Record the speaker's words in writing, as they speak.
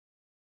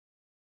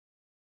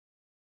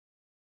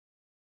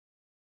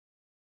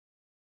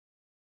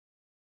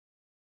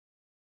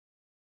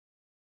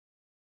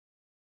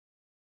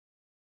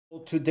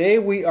Today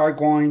we are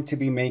going to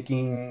be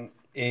making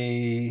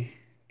a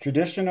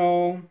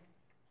traditional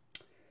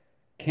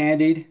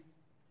candied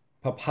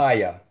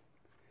papaya.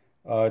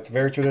 It's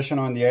very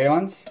traditional in the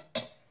islands,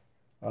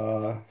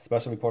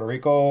 especially Puerto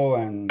Rico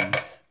and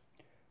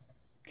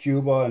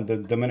Cuba and the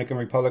Dominican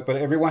Republic, but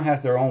everyone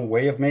has their own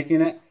way of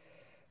making it.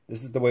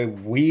 This is the way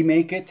we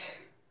make it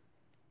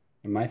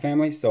in my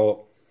family.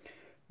 So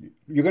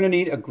you're going to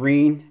need a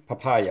green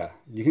papaya.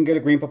 You can get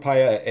a green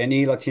papaya at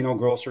any Latino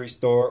grocery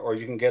store, or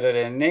you can get it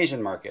in an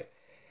Asian market.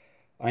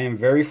 I am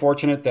very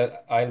fortunate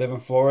that I live in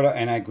Florida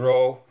and I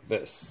grow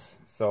this.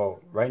 So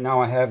right now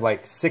I have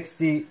like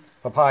 60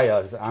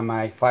 papayas on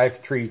my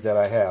 5 trees that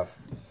I have.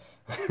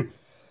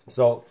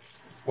 So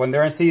when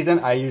they're in season,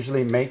 I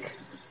usually make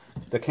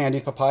the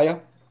candied papaya,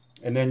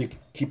 and then you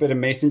keep it in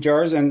mason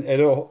jars, and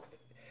it'll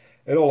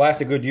last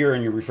a good year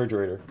in your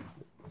refrigerator.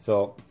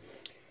 So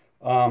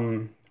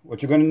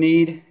what you're going to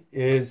need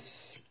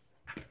is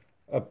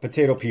a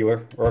potato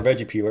peeler or a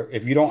veggie peeler.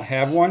 If you don't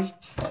have one,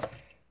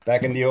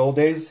 back in the old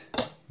days,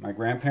 my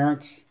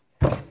grandparents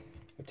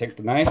would take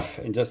the knife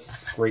and just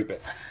scrape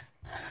it,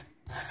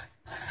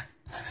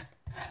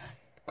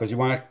 because you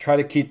want to try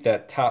to keep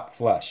that top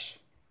flesh.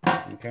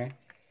 Okay,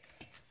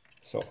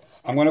 so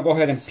I'm going to go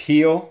ahead and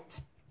peel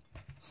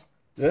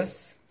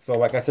this. So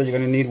like I said, you're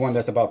going to need one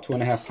that's about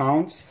 2.5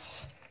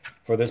 pounds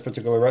for this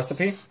particular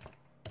recipe.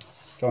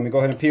 So let me go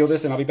ahead and peel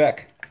this and I'll be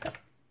back.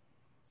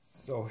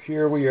 So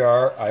here we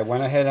are. I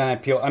went ahead and I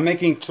peeled. I'm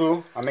making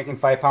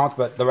 5 pounds,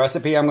 but the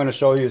recipe I'm going to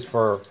show you is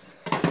for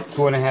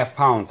 2.5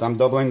 pounds. I'm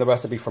doubling the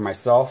recipe for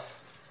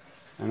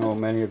myself. I know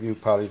many of you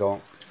probably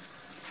don't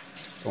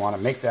want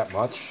to make that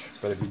much,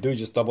 but if you do,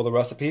 just double the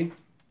recipe.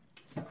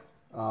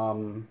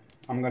 I'm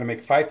going to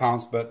make 5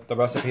 pounds, but the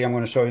recipe I'm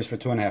going to show you is for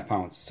 2.5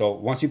 pounds. So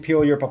once you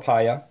peel your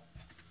papaya,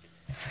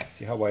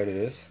 see how white it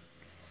is.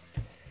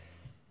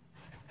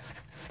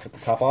 Cut the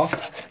top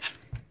off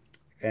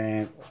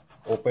and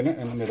open it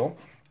in the middle.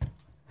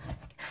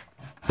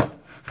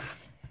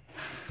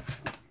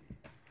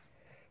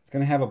 It's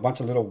going to have a bunch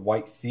of little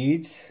white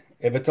seeds.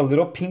 If it's a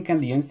little pink on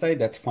the inside,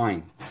 that's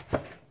fine.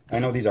 I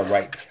know these are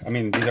ripe. I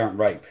mean, these aren't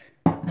ripe.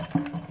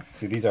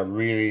 See, these are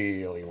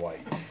really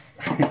white.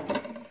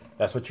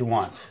 That's what you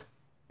want.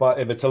 But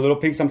if it's a little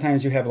pink,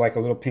 sometimes you have like a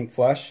little pink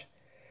flesh.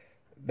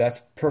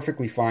 That's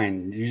perfectly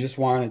fine. You just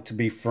want it to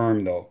be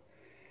firm though.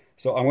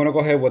 So I'm going to go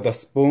ahead with a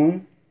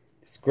spoon,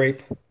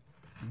 scrape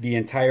the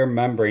entire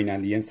membrane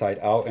on the inside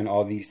out and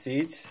all these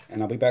seeds,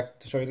 and I'll be back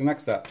to show you the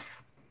next step.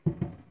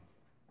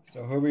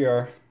 So here we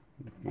are.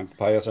 My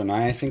papayas are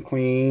nice and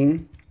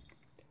clean.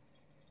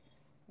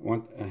 I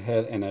went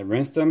ahead and I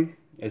rinsed them.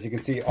 As you can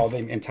see, all the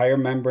entire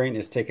membrane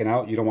is taken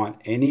out. You don't want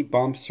any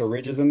bumps or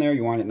ridges in there.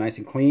 You want it nice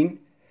and clean.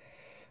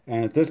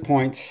 And at this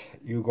point,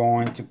 you're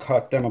going to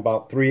cut them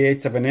about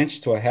 3/8 of an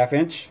inch to a 1/2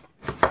 inch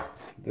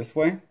this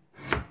way.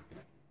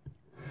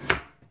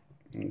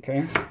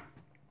 Okay.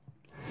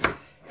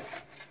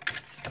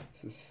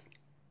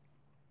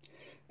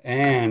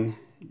 And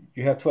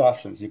you have 2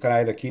 options. You can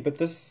either keep it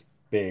this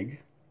big,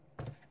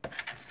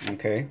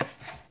 okay,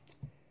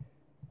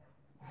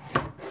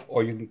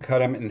 or you can cut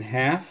them in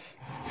half.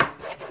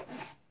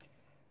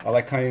 I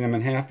like cutting them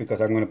in half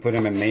because I'm going to put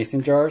them in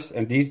mason jars,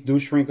 and these do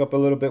shrink up a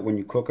little bit when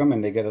you cook them,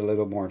 and they get a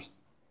little more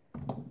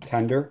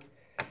tender.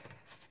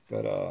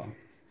 But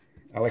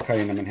I like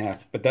cutting them in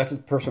half. But that's a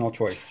personal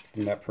choice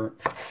from that point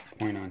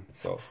on.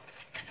 So,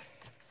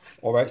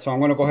 all right. So I'm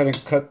going to go ahead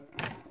and cut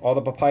all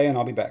the papaya, and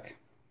I'll be back.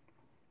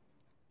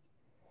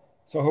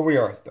 So here we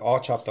are, all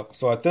chopped up.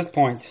 So at this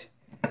point,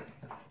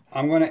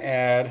 I'm going to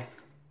add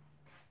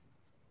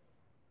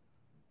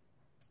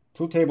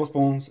 2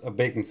 tablespoons of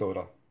baking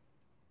soda.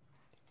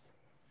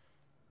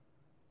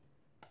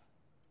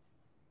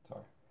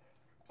 Sorry.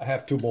 I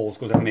have 2 bowls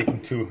because I'm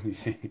making 2. You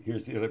see,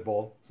 here's the other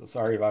bowl. So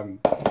sorry if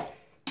I'm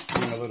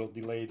being a little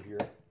delayed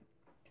here.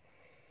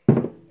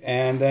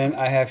 And then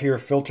I have here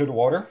filtered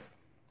water.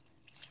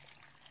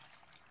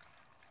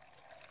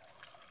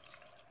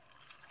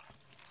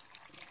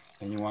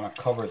 And you want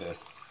to cover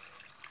this,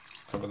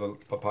 cover the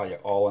papaya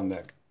all in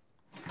that.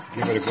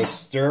 Give it a good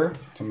stir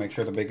to make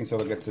sure the baking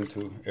soda gets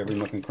into every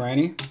nook and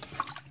cranny.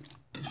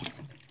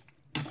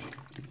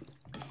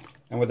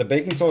 And what the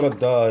baking soda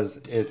does,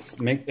 it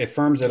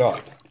firms it up.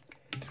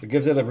 It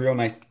gives it a real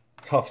nice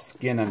tough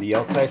skin on the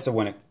outside, so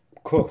when it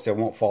cooks, it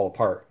won't fall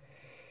apart.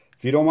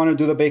 If you don't want to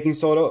do the baking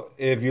soda,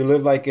 if you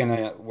live like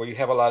where you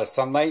have a lot of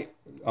sunlight,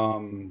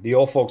 the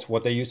old folks,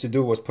 what they used to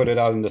do was put it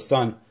out in the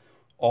sun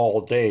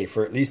all day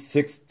for at least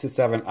 6 to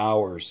 7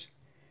 hours.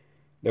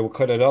 They would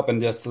cut it up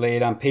and just lay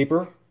it on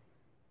paper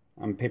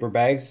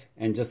bags,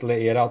 and just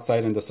lay it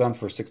outside in the sun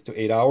for 6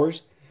 to 8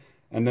 hours,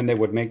 and then they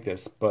would make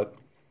this. But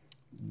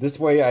this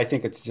way, I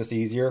think it's just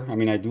easier. I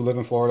mean, I do live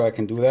in Florida, I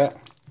can do that.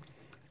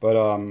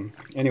 But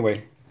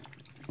anyway,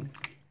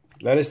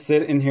 let it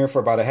sit in here for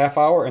about a half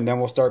hour, and then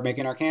we'll start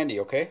making our candy,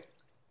 okay?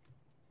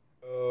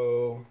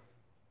 So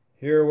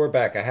here we're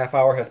back. A half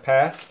hour has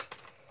passed.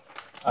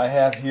 I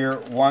have here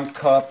 1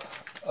 cup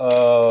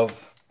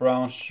of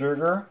brown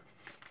sugar.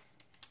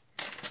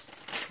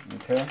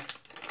 Okay.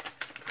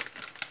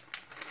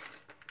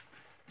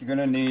 you're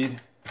gonna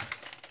need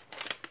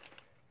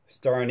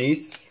star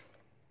anise.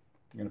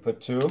 You're gonna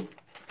put 2.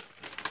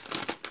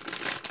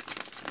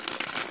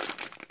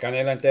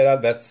 Canela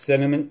entera, that's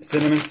cinnamon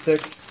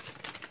sticks.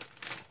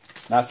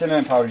 Not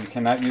cinnamon powder, you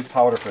cannot use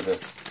powder for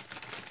this.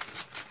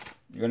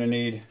 You're gonna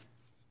need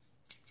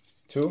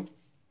 2.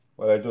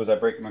 What I do is I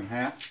break them in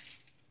half.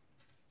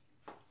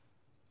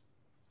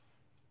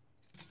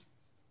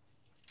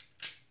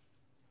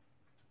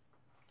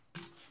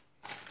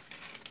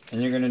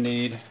 And you're gonna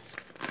need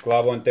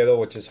clavo entero,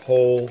 which is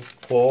whole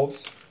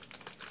cloves.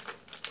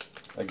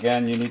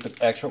 Again, you need the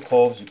actual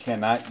cloves. You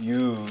cannot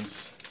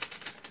use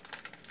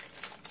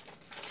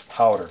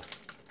powder.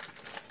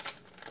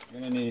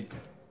 You're gonna need,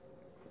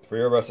 for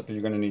your recipe,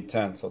 you're gonna need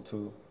 10. So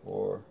 2,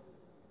 4.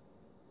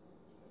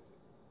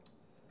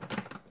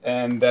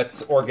 And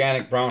that's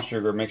organic brown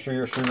sugar. Make sure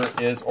your sugar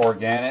is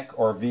organic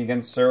or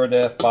vegan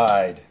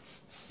certified.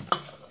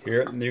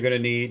 Here, you're gonna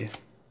need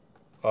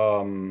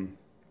 2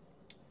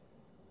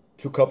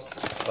 cups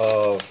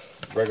of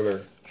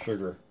regular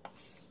sugar,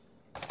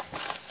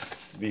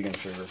 vegan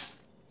sugar.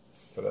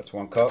 So that's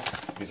 1 cup.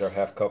 These are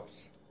half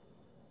cups.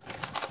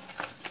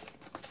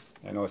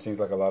 I know it seems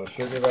like a lot of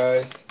sugar,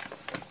 guys.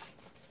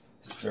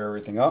 Stir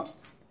everything up.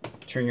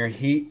 Turn your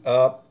heat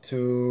up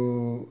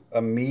to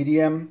a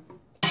medium.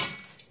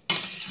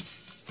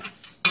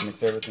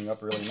 Mix everything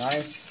up really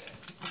nice.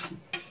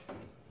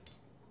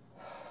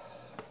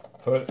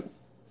 Put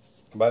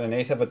about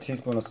 1/8 of a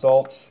teaspoon of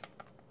salt.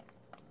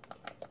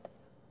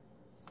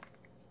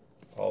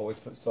 Always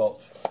put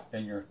salt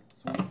in your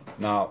soup.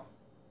 Now,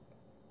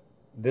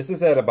 this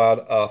is at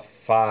about a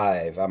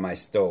 5 on my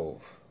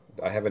stove.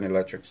 I have an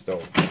electric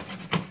stove.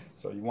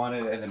 So you want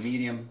it at a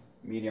medium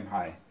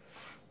high.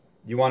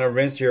 You want to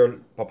rinse your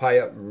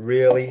papaya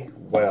really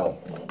well.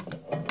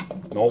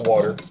 No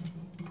water.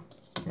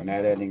 We're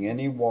not adding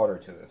any water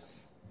to this.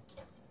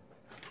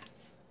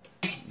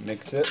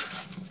 Mix it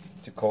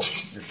to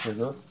coat your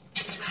sugar.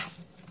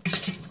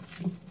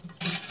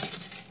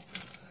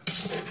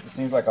 It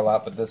seems like a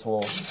lot, but this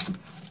will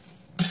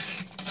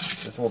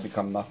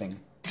become nothing.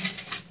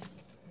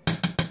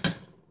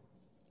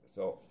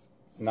 So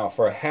now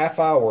for a half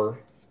hour,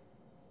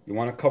 you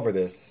want to cover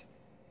this.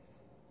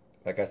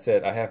 Like I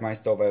said, I have my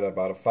stove at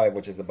about a 5,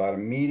 which is about a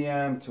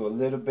medium to a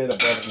little bit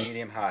above a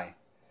medium high.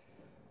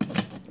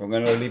 We're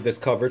going to leave this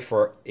covered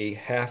for a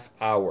half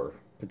hour.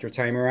 Put your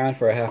timer on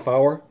for a half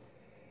hour.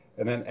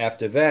 And then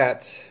after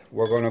that,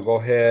 we're going to go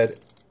ahead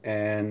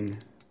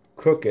and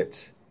cook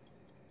it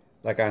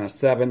like on a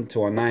 7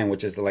 to a 9,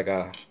 which is like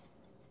a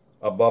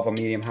above a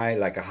medium high,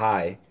 like a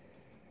high,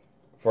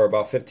 for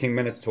about 15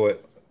 minutes till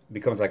it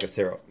becomes like a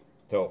syrup.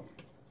 So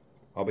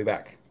I'll be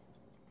back.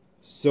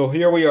 So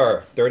here we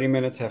are, 30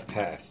 minutes have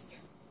passed.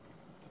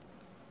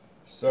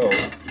 So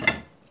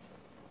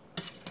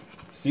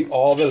see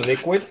all the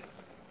liquid?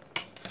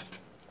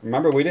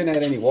 Remember, we didn't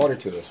add any water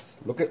to this.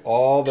 Look at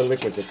all the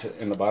liquid that's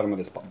in the bottom of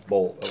this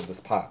bowl, of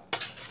this pot.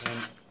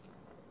 And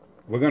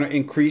we're going to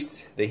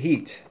increase the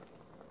heat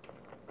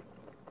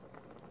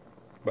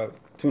about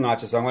 2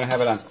 notches, so I'm going to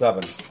have it on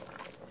 7.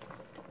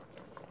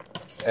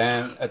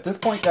 And at this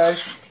point,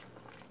 guys,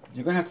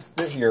 you're going to have to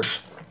sit here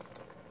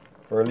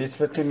for at least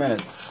 15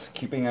 minutes,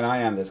 keeping an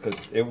eye on this,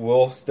 because it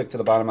will stick to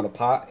the bottom of the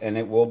pot and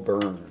it will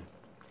burn.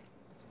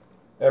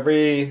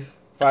 Every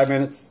 5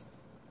 minutes,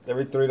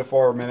 every 3 to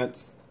 4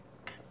 minutes,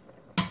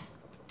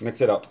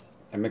 mix it up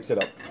and mix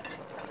it up.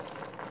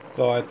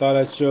 So I thought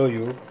I'd show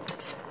you.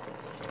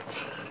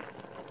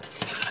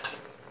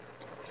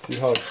 See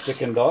how it's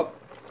thickened up?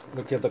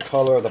 Look at the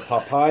color of the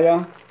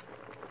papaya.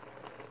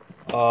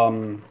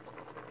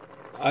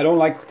 I don't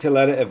like to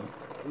let it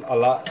a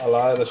lot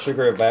of the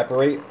sugar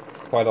evaporate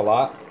quite a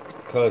lot,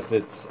 because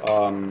it's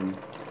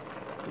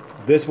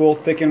this will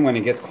thicken when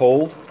it gets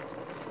cold.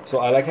 So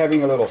I like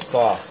having a little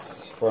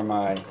sauce for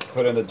my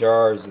put in the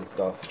jars and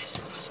stuff.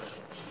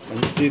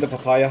 And you see the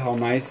papaya, how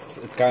nice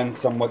it's gotten,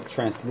 somewhat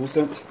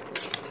translucent.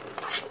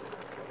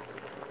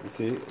 You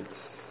see,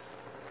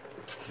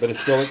 but it's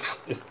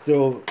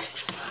still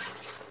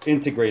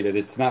integrated.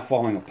 It's not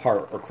falling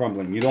apart or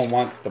crumbling. You don't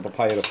want the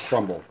papaya to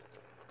crumble.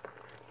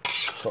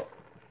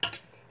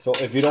 So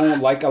if you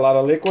don't like a lot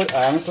of liquid,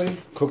 honestly,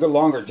 cook it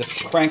longer.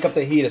 Just crank up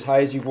the heat as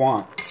high as you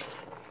want,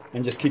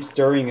 and just keep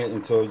stirring it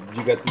until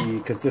you get the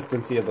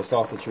consistency of the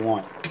sauce that you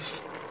want.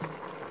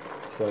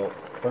 So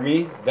for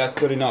me, that's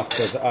good enough,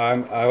 because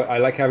I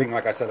like having,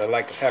 like I said, I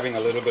like having a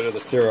little bit of the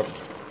syrup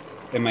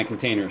in my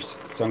containers.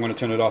 So I'm going to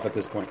turn it off at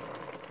this point.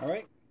 All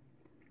right.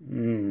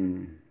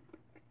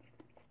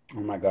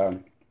 Oh my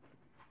God.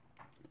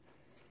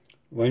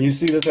 When you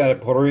see this at a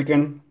Puerto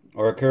Rican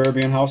or a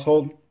Caribbean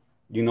household,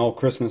 you know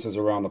Christmas is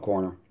around the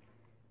corner.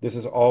 This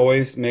is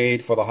always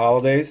made for the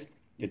holidays.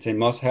 It's a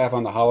must-have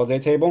on the holiday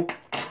table.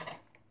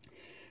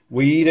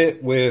 We eat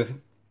it with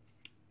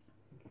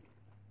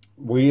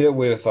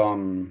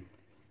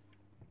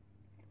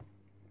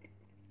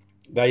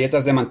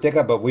galletas de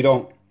manteca, but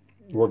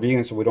we're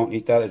vegan, so we don't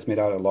eat that. It's made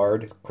out of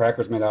lard.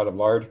 Crackers made out of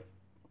lard.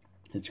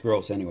 It's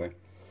gross anyway.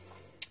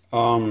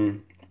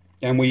 And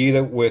we eat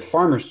it with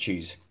farmer's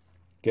cheese,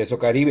 queso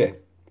Caribe.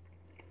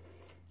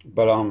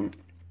 But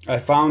I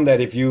found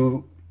that if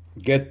you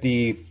get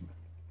the,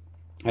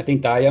 I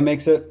think Daya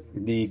makes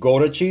it, the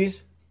Gouda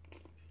cheese,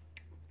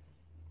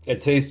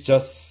 it tastes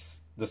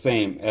just the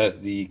same as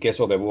the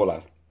queso de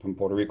bola from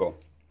Puerto Rico.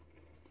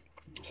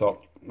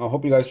 So I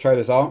hope you guys try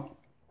this out.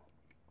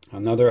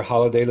 Another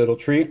holiday little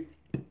treat.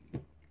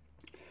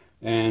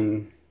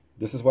 And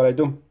this is what I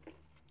do.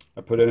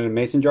 I put it in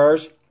mason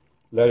jars,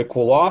 let it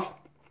cool off,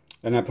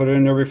 and I put it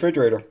in the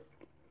refrigerator.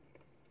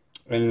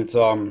 And it's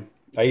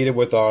I eat it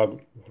with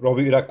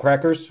Rovira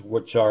crackers,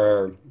 which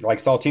are like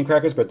saltine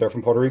crackers, but they're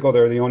from Puerto Rico.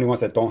 They're the only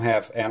ones that don't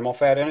have animal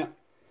fat in it.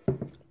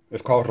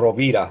 It's called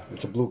Rovira.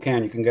 It's a blue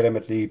can. You can get them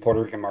at the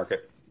Puerto Rican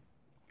market.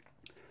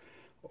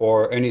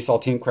 Or any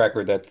saltine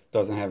cracker that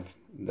doesn't have,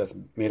 that's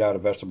made out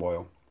of vegetable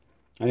oil.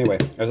 Anyway,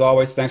 as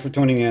always, thanks for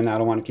tuning in. I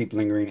don't want to keep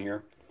lingering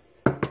here.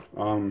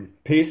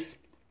 Peace.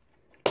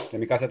 De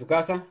mi casa a tu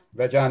casa.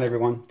 Vejan,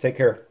 everyone. Take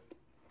care.